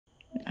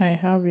I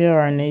have here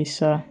an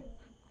Acer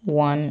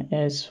One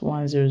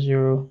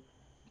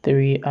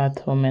S1003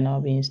 Atom, and I'll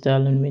be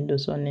installing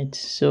Windows on it.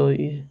 So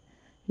you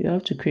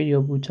have to create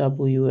your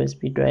bootable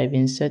USB drive,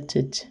 insert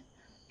it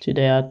to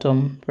the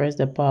Atom, press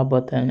the power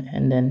button,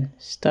 and then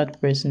start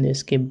pressing the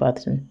escape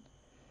button.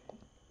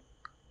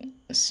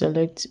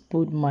 Select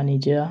boot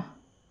manager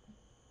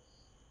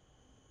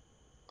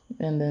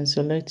and then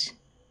select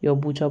your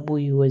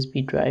bootable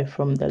USB drive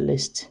from the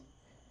list.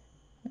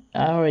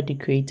 I already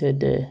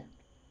created the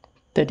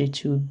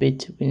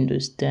 32-bit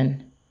Windows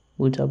 10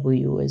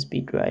 bootable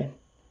USB drive.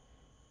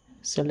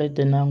 Select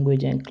the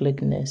language and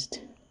click next.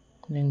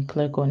 Then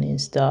click on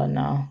install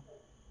now.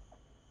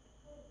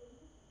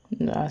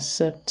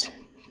 Accept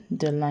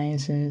the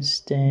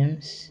license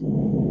terms.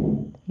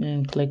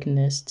 Then click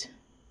next.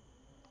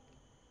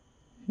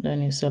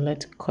 Then you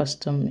select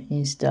custom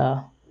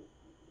install.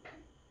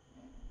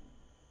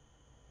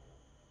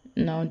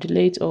 Now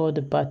delete all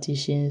the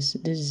partitions.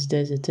 This is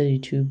just a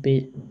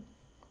 32-bit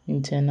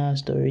internal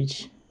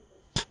storage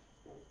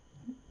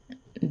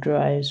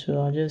drive, so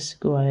I'll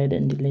just go ahead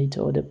and delete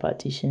all the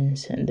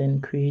partitions and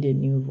then create a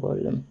new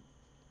volume.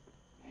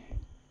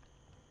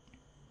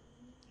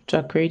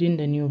 So creating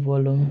the new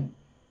volume,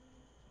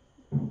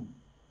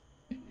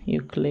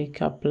 you click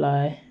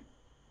apply,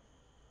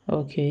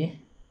 okay,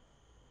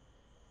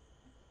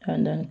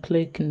 and then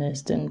click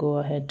next and go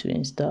ahead to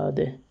install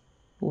the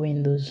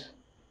Windows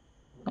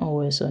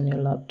OS on your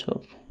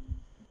laptop.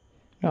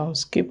 I'll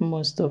skip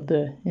most of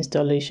the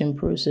installation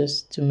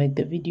process to make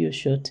the video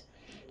short.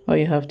 All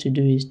you have to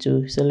do is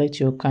to select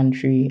your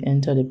country,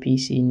 enter the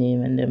PC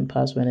name, and then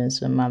password and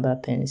some other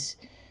things.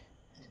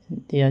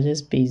 They are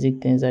just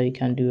basic things that you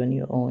can do on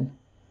your own.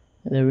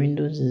 The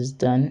Windows is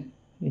done.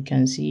 You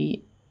can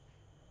see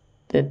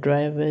the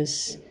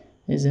drivers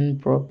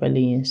isn't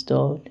properly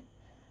installed.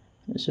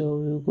 So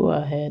we'll go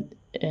ahead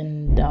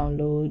and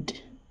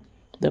download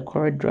the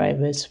correct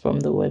drivers from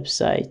the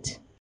website,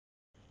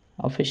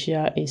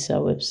 official Acer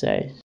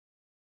website.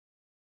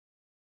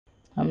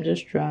 I'm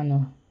just trying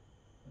to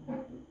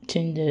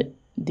change the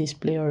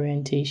display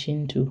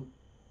orientation to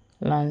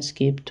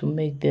landscape to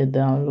make the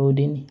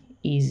downloading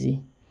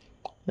easy.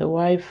 The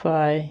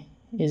Wi-Fi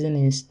isn't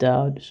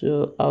installed,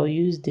 so I'll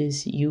use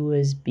this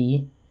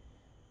USB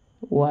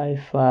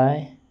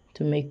Wi-Fi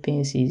to make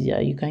things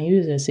easier. You can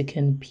use a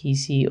second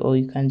PC, or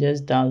you can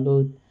just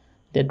download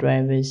the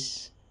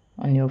drivers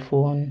on your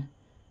phone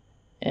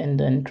and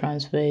then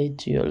transfer it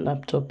to your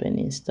laptop and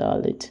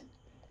install it.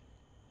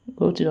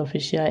 Go to the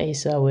official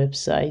Acer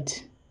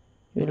website.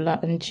 You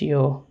launch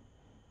your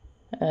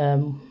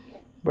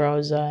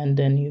browser and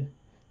then you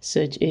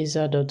search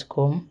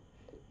acer.com.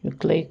 You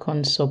click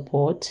on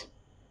support,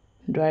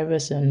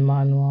 drivers and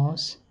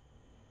manuals.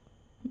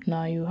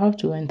 Now you have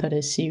to enter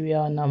the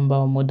serial number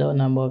or model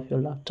number of your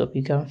laptop.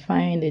 You can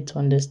find it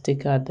on the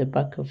sticker at the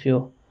back of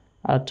your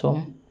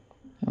Atom,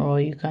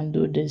 or you can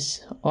do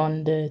this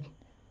on the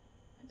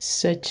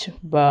search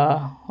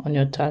bar on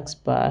your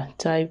taskbar.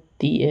 Type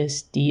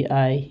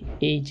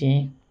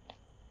DSDIAG,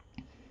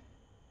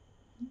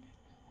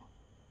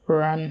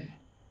 run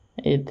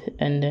it,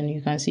 and then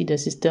you can see the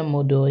system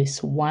model is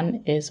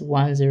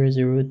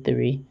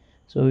 1S1003.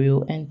 So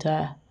we'll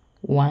enter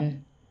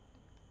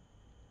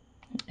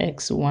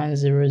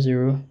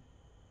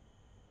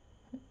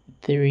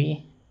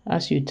 1X1003.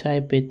 As you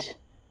type it,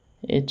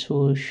 it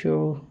will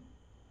show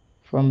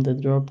from the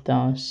drop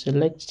down.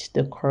 Select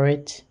the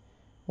correct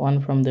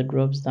one from the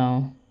drops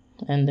down,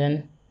 and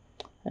then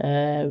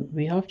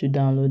we have to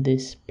download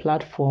this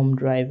platform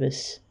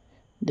drivers.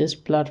 This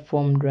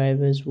platform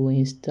drivers will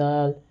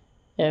install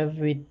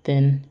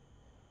everything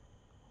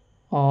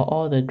or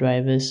all the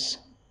drivers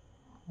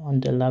on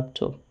the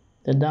laptop.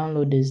 The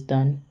download is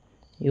done.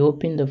 You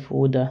open the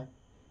folder,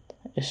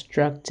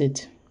 extract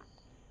it.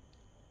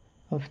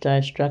 After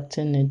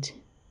extracting it,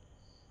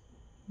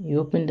 you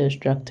open the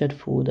extracted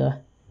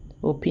folder,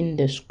 open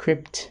the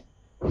script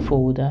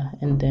folder,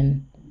 and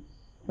then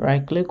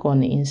right click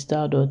on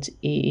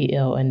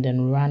install.aal and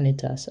then run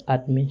it as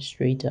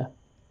administrator.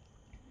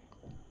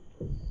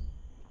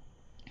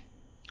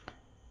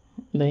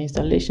 The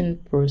installation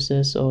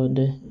process or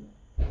the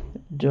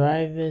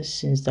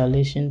drivers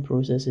installation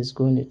process is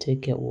going to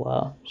take a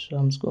while, so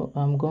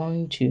I'm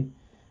going to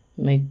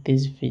make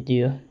this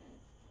video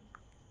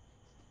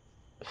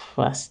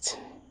fast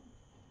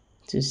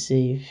to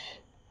save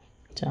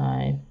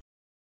time.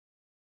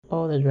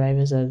 All the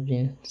drivers have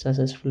been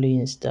successfully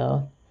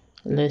installed.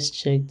 Let's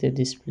check the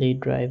display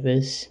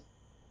drivers.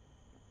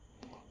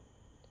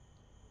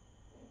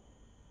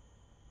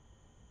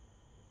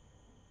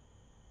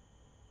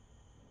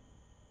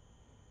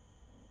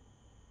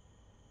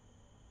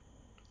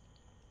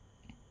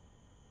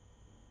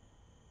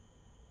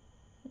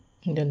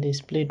 The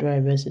display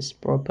drivers is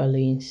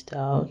properly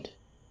installed.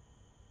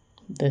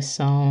 The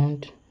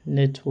sound,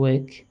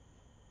 network,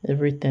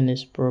 everything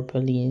is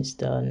properly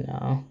installed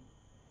now.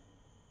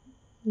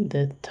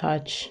 The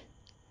touch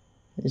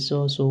is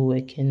also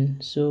working.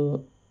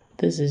 So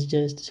this is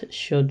just a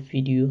short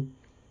video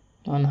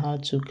on how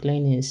to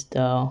clean,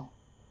 install,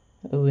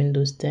 a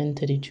Windows 10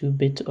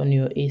 32-bit on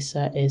your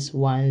Acer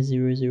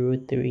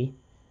S1003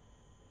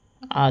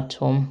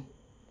 Atom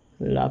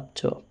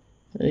laptop.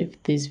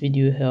 If this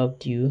video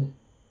helped you,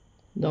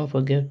 don't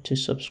forget to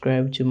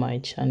subscribe to my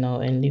channel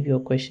and leave your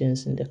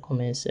questions in the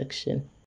comment section.